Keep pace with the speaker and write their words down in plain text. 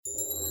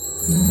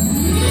Welcome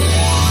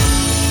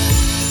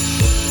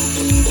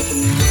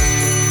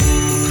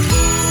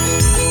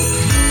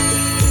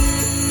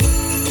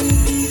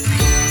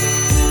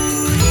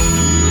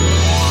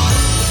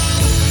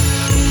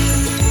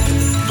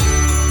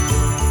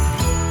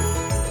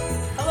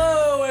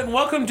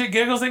to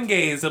Giggles and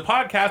Gaze, a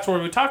podcast where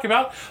we talk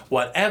about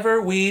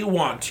whatever we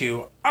want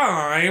to.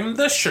 I'm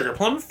the Sugar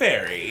Plum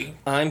Fairy.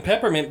 I'm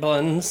Peppermint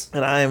Buns.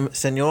 And I'm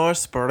Senor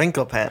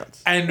Sprinkle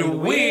Pants.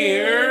 And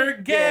we're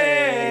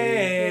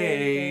gay.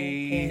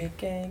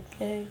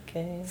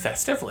 Gay.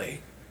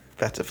 Festively.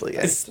 Effectively,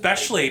 yeah.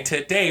 Especially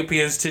today,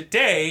 because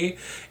today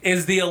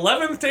is the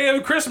 11th day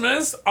of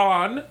Christmas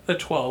on the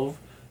 12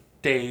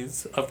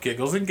 days of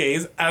Giggles and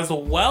Gaze, as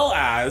well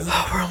as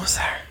We're almost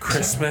there.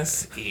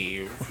 Christmas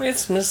Eve.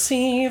 Christmas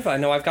Eve. I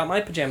know I've got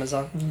my pajamas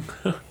on.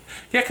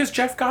 Yeah, because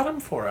Jeff got them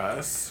for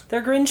us.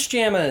 They're Grinch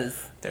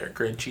jammas. They're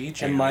Grinchy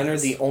jammas. And mine are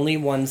the only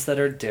ones that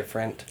are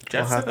different.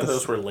 Jeff said that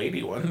those were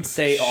lady ones.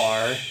 They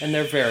are, and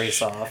they're very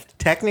soft.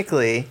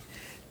 Technically,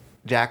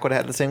 Jack would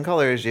have had the same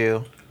color as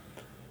you,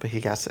 but he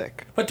got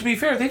sick. But to be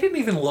fair, they didn't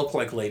even look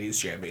like ladies'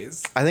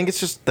 jammies. I think it's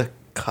just the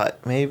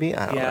cut, maybe?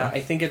 I don't know.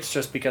 I think it's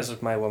just because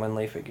of my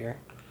womanly figure.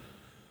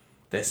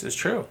 This is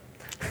true.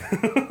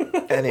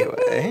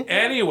 Anyway.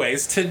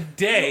 Anyways,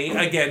 today,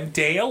 again,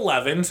 day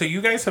 11. So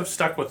you guys have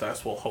stuck with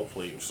us. Well,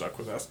 hopefully you've stuck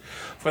with us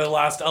for the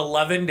last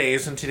 11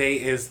 days. And today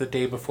is the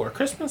day before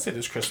Christmas. It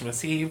is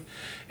Christmas Eve.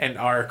 And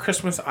our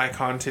Christmas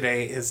icon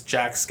today is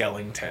Jack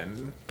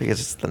Skellington. Because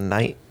it's the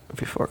night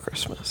before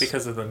Christmas.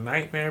 Because of the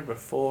Nightmare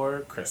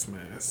Before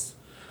Christmas.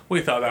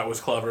 We thought that was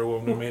clever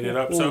when we made it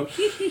up. So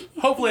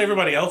hopefully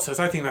everybody else says,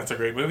 I think that's a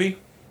great movie.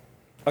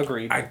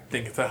 Agreed. I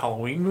think it's a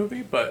Halloween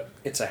movie, but...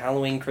 It's a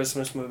Halloween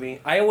Christmas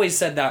movie. I always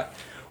said that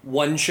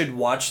one should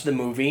watch the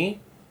movie,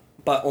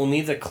 but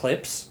only the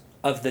clips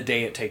of the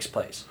day it takes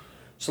place.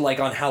 So, like,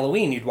 on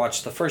Halloween, you'd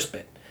watch the first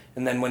bit.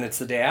 And then when it's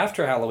the day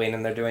after Halloween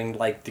and they're doing,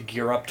 like, the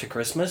gear up to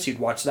Christmas, you'd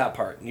watch that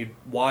part. And you'd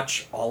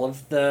watch all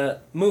of the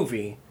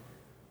movie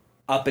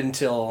up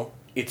until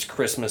it's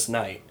Christmas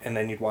night. And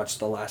then you'd watch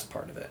the last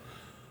part of it.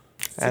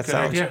 That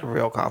sounds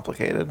real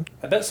complicated.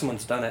 I bet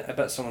someone's done it. I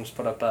bet someone's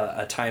put up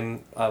a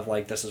time of,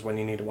 like, this is when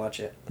you need to watch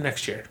it.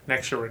 Next year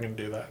we're going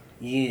to do that.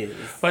 Yes.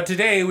 But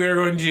today we're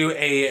going to do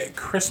a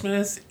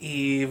Christmas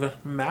Eve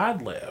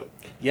Mad Lib.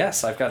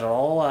 Yes, I've got it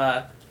all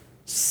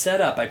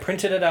set up. I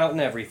printed it out and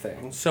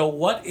everything. So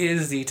what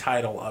is the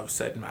title of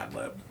said Mad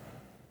Lib?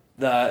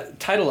 The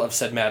title of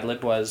said Mad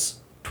Lib was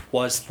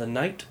the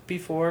night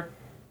before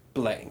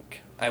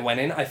blank. I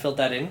went in, I filled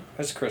that in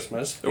as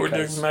Christmas. So we're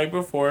doing the night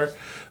before Christmas,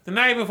 the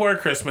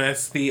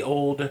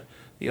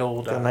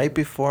night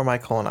before my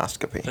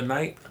colonoscopy. The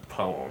night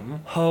poem.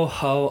 Ho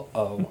ho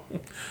oh.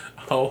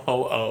 Ho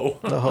ho oh.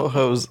 The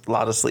ho-ho's a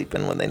lot of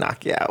sleeping when they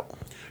knock you out.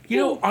 You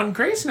know, on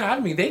Grey's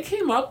Anatomy, they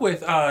came up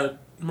with,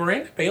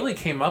 Miranda Bailey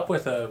came up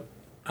with a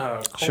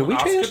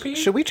colonoscopy.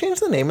 Should we change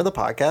the name of the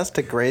podcast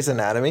to Grey's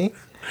Anatomy?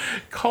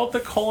 Called the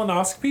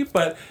colonoscopy,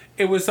 but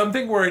it was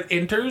something where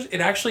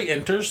it actually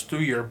enters through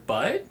your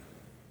butt.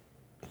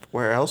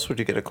 Where else would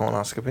you get a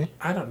colonoscopy?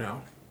 I don't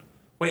know.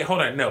 Wait,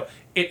 hold on. No.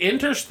 It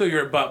enters through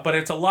your butt, but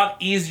it's a lot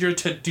easier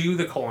to do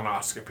the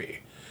colonoscopy.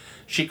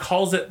 She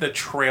calls it the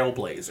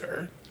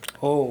Trailblazer.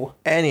 Oh.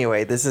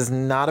 Anyway, this is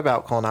not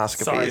about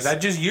colonoscopies.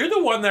 Sorry, you're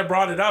the one that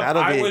brought it up.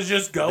 I was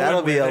just going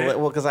that'll with be it.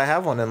 Well, because I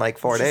have one in like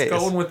 4 days.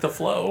 Going with the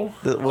flow.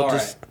 We'll All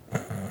just...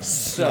 right.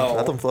 So...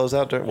 Nothing flows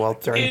out during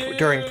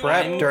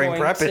prep. During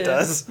prep it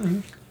does.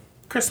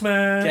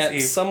 Christmas Get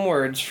Eve. some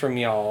words from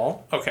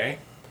y'all. Okay.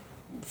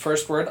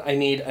 First word, I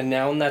need a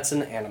noun that's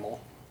an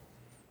animal.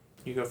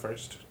 You go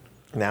first.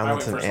 Noun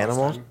that's an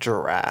animal?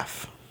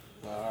 Giraffe.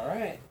 All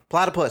right.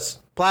 Platypus.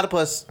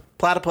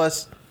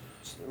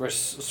 We're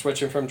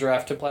switching from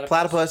giraffe to platypus?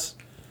 Platypus.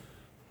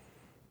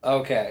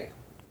 Okay.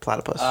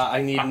 Platypus.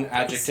 I need an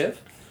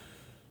adjective.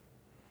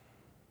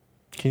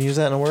 Can you use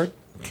that in a word?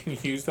 Can you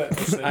use that?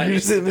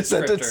 Use it in a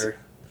sentence.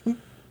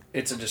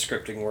 It's a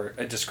descripting word.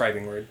 A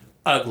describing word.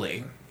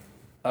 Ugly.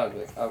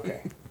 Ugly.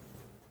 Okay.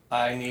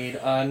 I need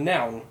a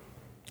noun.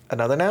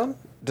 Another noun?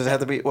 Does it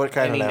have to be what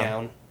kind Any of noun?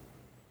 noun.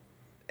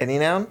 Any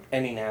noun?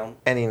 Any noun.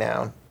 Any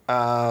noun.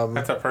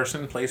 That's a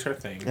person, place, or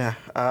thing. Yeah.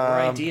 Or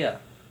idea.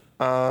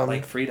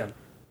 Like freedom.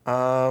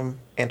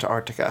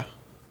 Antarctica.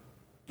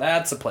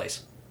 That's a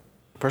place.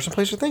 Person,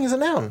 place, or thing is a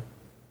noun.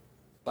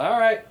 All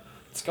right.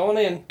 It's going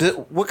in.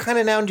 What kind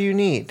of noun do you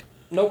need?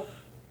 Nope.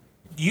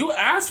 You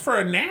asked for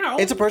a noun.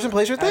 It's a person,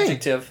 place, or thing.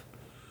 Adjective.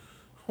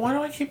 Why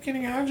do I keep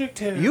getting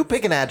adjectives? You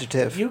pick an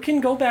adjective. You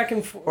can go back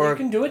and forth. You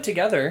can do it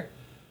together.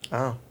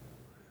 Oh.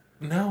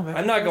 No,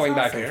 I'm not going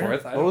back fair.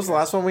 and forth. What was the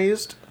last one we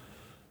used?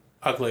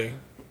 Ugly.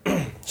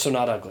 So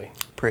not ugly.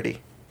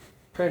 Pretty.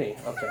 Pretty.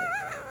 Okay.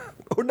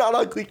 Oh, not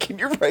ugly. Can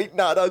you write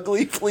not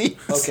ugly, please?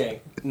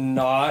 Okay.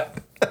 Not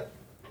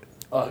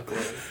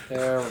ugly.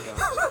 There we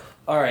go.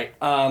 All right.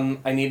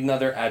 I need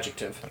another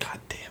adjective.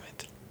 God damn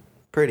it.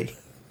 Pretty.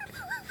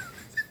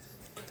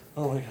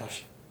 Oh my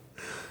gosh.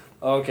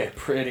 Okay.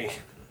 Pretty.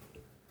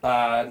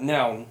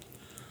 Noun.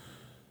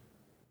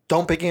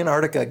 Don't pick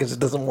Antarctica because it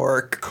doesn't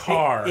work.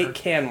 Car. It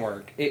can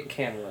work. It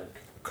can work.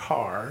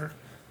 Car.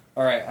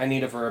 All right, I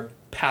need a verb.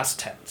 Past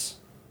tense.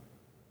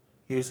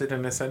 Use it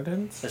in a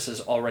sentence. This has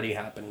already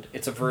happened.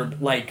 It's a verb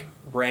like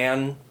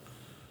ran,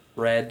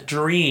 read,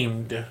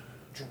 Dreamed.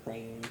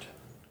 dreamed.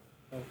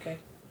 Okay.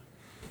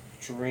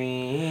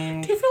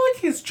 Dreamed. Do you feel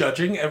like he's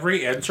judging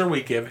every answer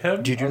we give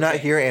him? Did you not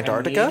hear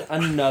Antarctica? I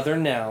need another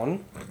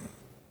noun.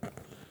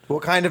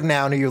 What kind of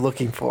noun are you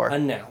looking for? A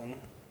noun.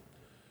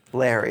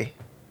 Larry.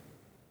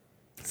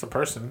 It's a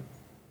person.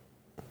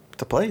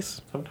 It's a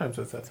place. Sometimes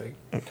it's that thing.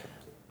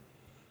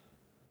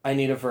 I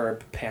need a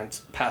verb.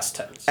 Past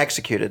tense.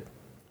 Executed.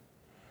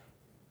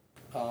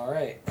 All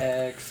right.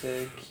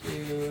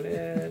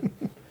 Executed.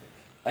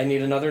 I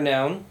need another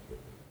noun.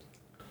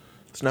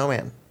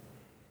 Snowman.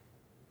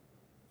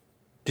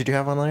 Did you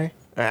have one, Larry?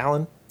 Or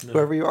Alan? No.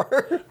 Whoever you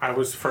are. I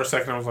was, for a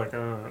second, I was like,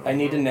 I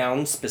need a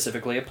noun,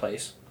 specifically a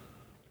place.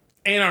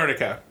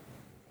 Antarctica.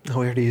 Oh,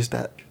 we already used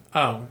that.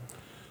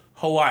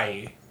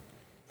 Hawaii.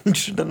 You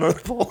should have done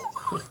North Pole.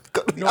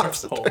 Go to the North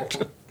opposite Pole.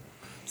 direction.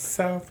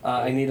 South.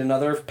 I need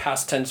another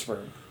past tense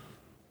verb.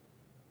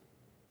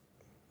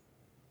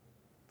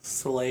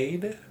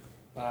 Slade.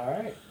 All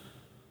right.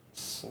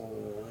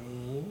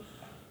 Slade.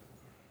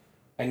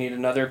 I need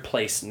another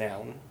place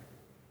noun.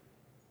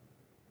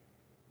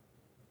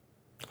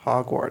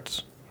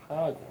 Hogwarts.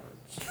 Hogwarts.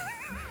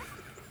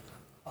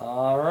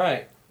 All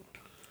right.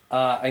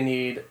 I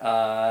need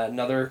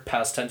another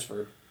past tense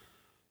verb.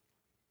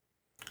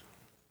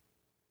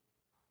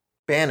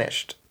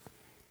 Banished.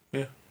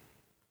 Yeah.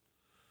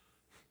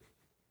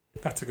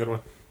 That's a good one.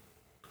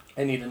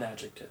 I need an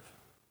adjective.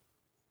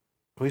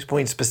 Who's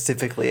pointing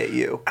specifically at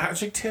you?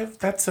 Adjective?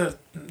 That's a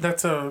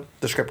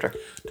Descriptor.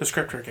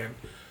 descriptor again.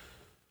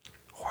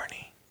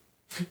 Horny.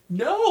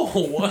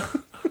 No.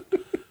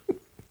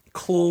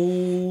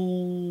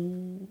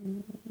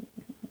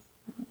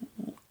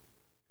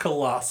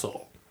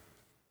 Colossal.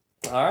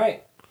 All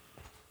right.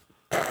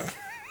 I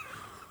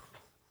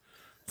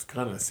was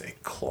gonna say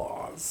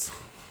claws,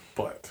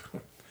 but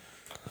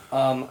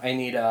I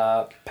need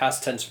a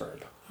past tense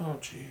verb. oh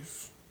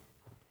jeez.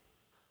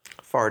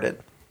 Farted.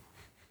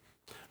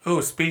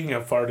 Oh, speaking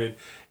of farted,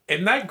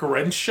 in that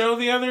Grinch show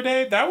the other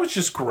day, that was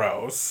just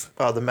gross.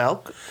 Oh, the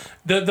milk?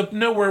 The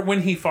no, where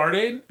when he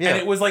farted, Yeah. and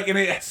it was like, and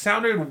it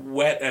sounded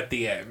wet at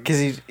the end.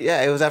 Because it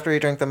was after he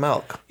drank the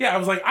milk. Yeah, I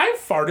was like, I've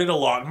farted a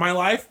lot in my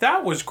life.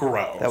 That was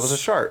gross. That was a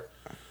shark.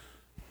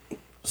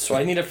 So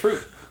I need a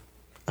fruit.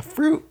 A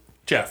fruit.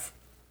 Jeff.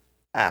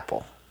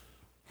 Apple.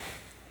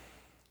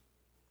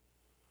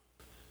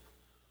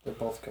 They're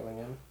both going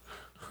in.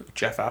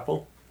 Jeff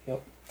Apple.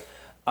 Yep.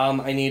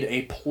 I need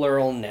a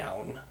plural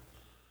noun.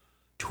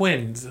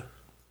 Twins.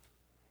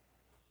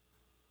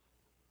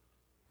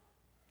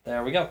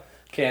 There we go.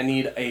 Okay, I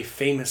need a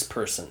famous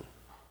person.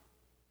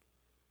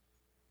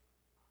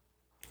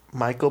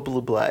 Michael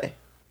Bublé.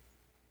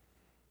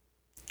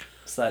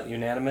 Is that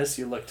unanimous?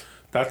 You looked...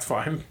 That's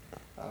fine.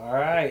 All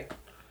right.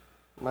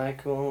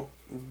 Michael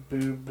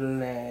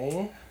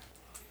Bublé.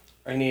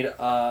 I need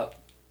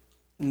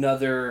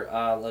another...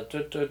 I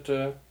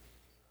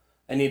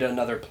need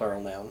another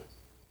plural noun.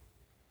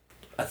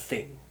 A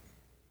thing,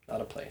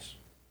 not a place.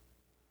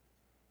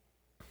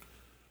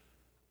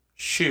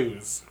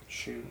 Shoes.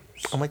 Shoes.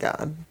 Oh my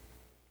god.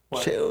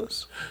 What?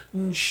 Shoes.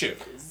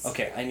 Shoes.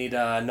 Okay, I need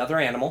another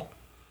animal.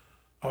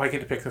 Oh, I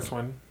get to pick this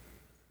one.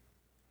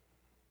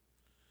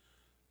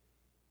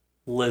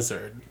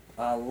 Lizard.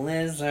 A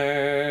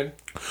lizard.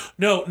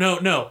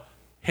 No.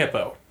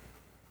 Hippo.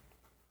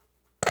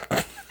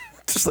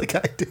 Just like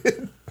I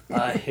did.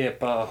 A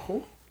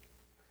hippo.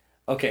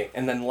 Okay,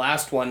 and then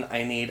last one,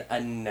 I need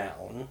a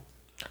noun.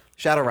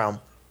 Shadow Realm.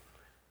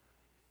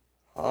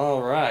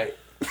 All right.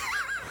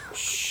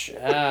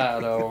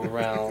 Shadow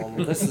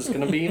Realm. This is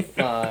going to be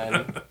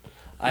fun.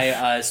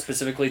 I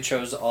specifically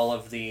chose all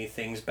of the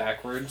things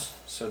backwards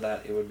so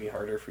that it would be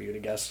harder for you to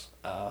guess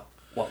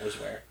what was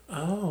where.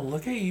 Oh,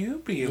 look at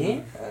you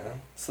being...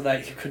 So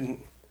that you couldn't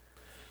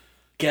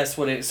guess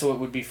what it... So it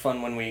would be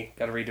fun when we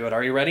got to redo it.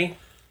 Are you ready?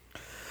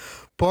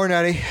 Poor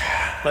Nutty.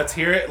 Let's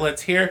hear it.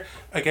 Let's hear.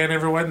 Again,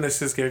 everyone,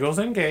 this is Giggles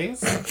and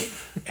Gays.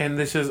 And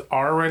this is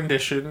our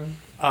rendition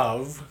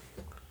of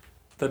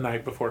The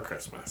Night Before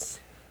Christmas.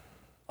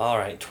 All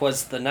right.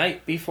 'Twas the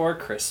night before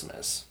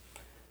Christmas.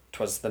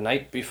 'Twas the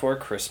night before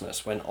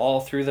Christmas, when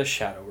all through the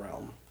Shadow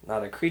Realm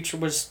not a creature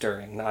was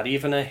stirring, not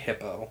even a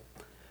hippo.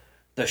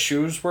 The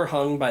shoes were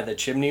hung by the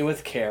chimney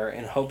with care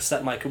in hopes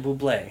that Michael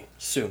Bublé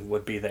soon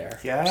would be there.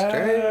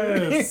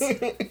 Yes.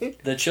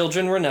 The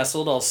children were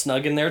nestled all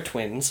snug in their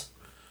twins,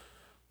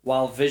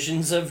 while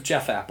visions of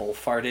Jeff Apple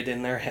farted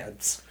in their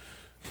heads.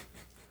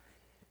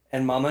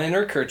 And Mama in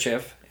her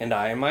kerchief, and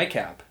I in my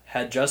cap,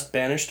 had just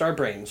banished our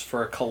brains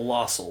for a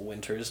colossal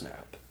winter's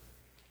nap.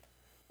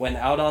 When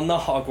out on the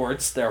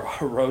Hogwarts there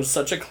arose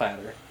such a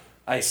clatter,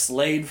 I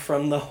slayed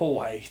from the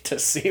Hawaii to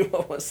see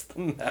what was the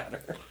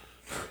matter.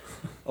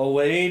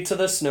 Away to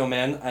the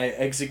snowman I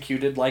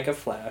executed like a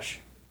flash,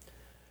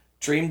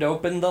 dreamed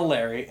open the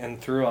Larry and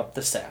threw up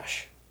the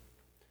sash.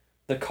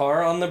 The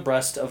car on the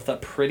breast of the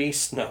pretty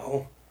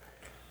snow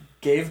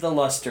gave the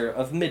luster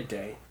of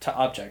midday to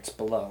objects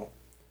below.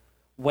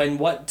 When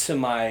what to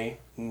my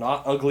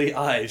not ugly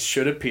eyes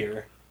should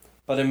appear,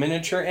 but a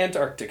miniature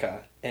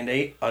Antarctica and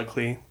a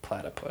ugly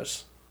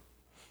platypus.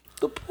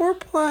 The poor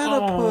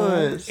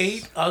platypus.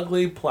 8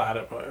 ugly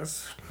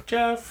platypus.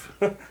 Jeff,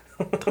 The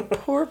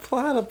poor it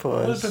would have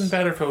platypus. been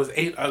better if it was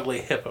 8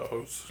 ugly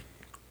hippos.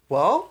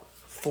 Well,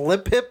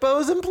 flip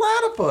hippos and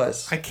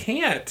platypus. I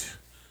can't.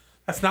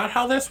 That's not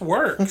how this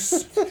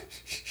works.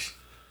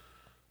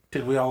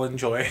 Did we all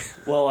enjoy?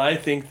 Well, I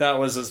think that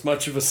was as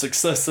much of a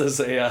success as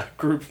a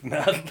group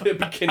Mad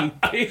Lib can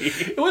be.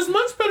 It was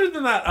much better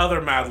than that other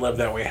Mad Lib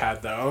that we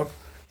had, though.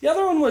 The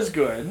other one was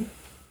good.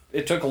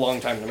 It took a long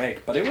time to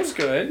make, but it was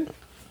good.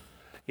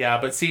 Yeah,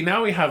 but see,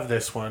 now we have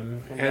this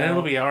one, and Yeah.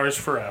 it'll be ours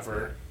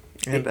forever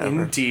And ever.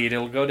 Indeed,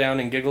 it'll go down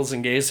in Giggles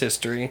and Gays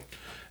history.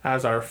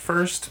 as our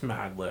first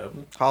Mad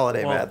Lib.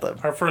 Holiday Well, Mad Lib.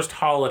 Our first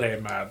holiday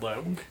Mad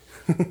Lib.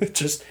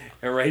 Just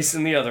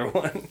erasing the other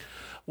one.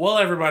 Well,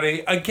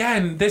 everybody,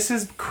 again, this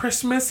is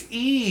Christmas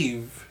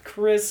Eve.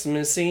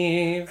 Christmas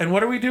Eve. And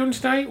what are we doing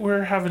tonight?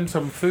 We're having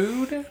some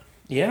food.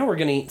 Yeah, we're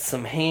gonna eat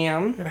some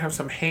ham, We're gonna have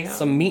some ham,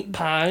 some meat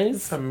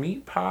pies, some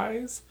meat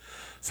pies,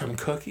 some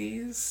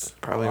cookies,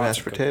 Probably lots mashed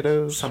of good-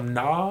 potatoes. some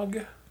nog.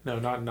 No,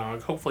 not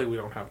nog. Hopefully we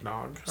don't have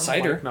nog. I don't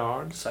Cider. like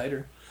nog.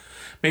 cider.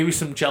 Maybe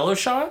some Jello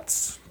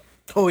shots.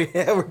 Oh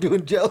yeah, we're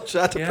doing gel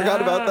shots. I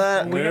forgot about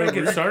that. We gotta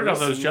get started on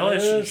those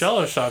Christmas.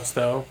 Jello shots,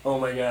 though. Oh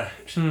my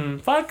gosh.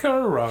 Vodka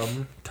or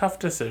rum? Tough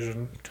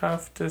decision.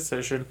 Tough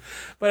decision.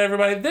 But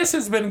everybody, this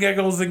has been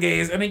Giggles and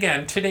Gays, and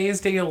again, today is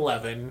day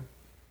 11,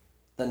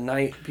 The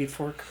night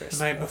before Christmas.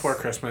 the night before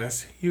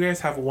Christmas. You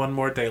guys have one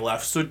more day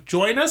left, so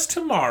join us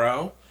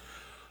tomorrow,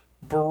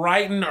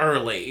 bright and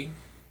early,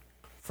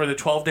 for the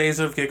 12 days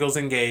of Giggles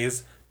and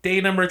Gays.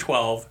 Day number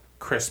 12,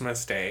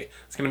 Christmas Day.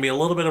 It's going to be a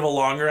little bit of a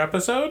longer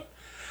episode,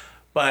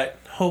 but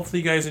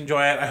hopefully you guys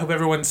enjoy it. I hope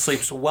everyone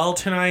sleeps well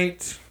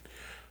tonight.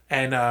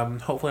 And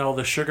hopefully all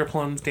the sugar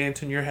plums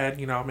dance in your head.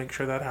 You know, I'll make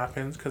sure that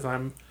happens because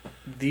I'm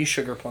The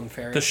Sugar Plum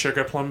Fairy. the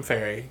sugar plum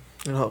fairy.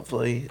 And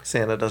hopefully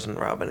Santa doesn't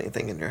rob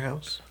anything in your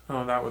house.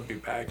 Oh, that would be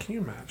bad. Can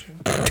you imagine?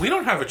 We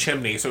don't have a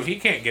chimney, so he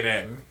can't get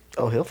in.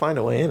 Oh, he'll find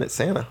a way in. It's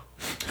Santa.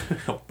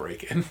 He'll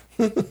break in.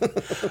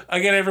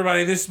 Again,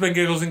 everybody, this has been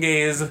Giggles and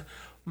Gays.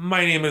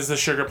 My name is the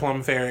Sugar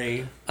Plum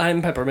Fairy.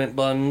 I'm Peppermint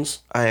Buns.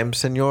 I am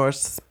Senor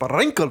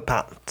Sprinkle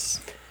Pants.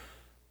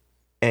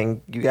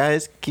 And you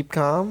guys keep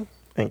calm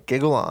and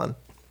giggle on.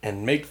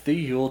 And make the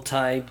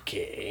Yuletide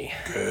gay.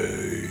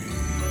 Gay.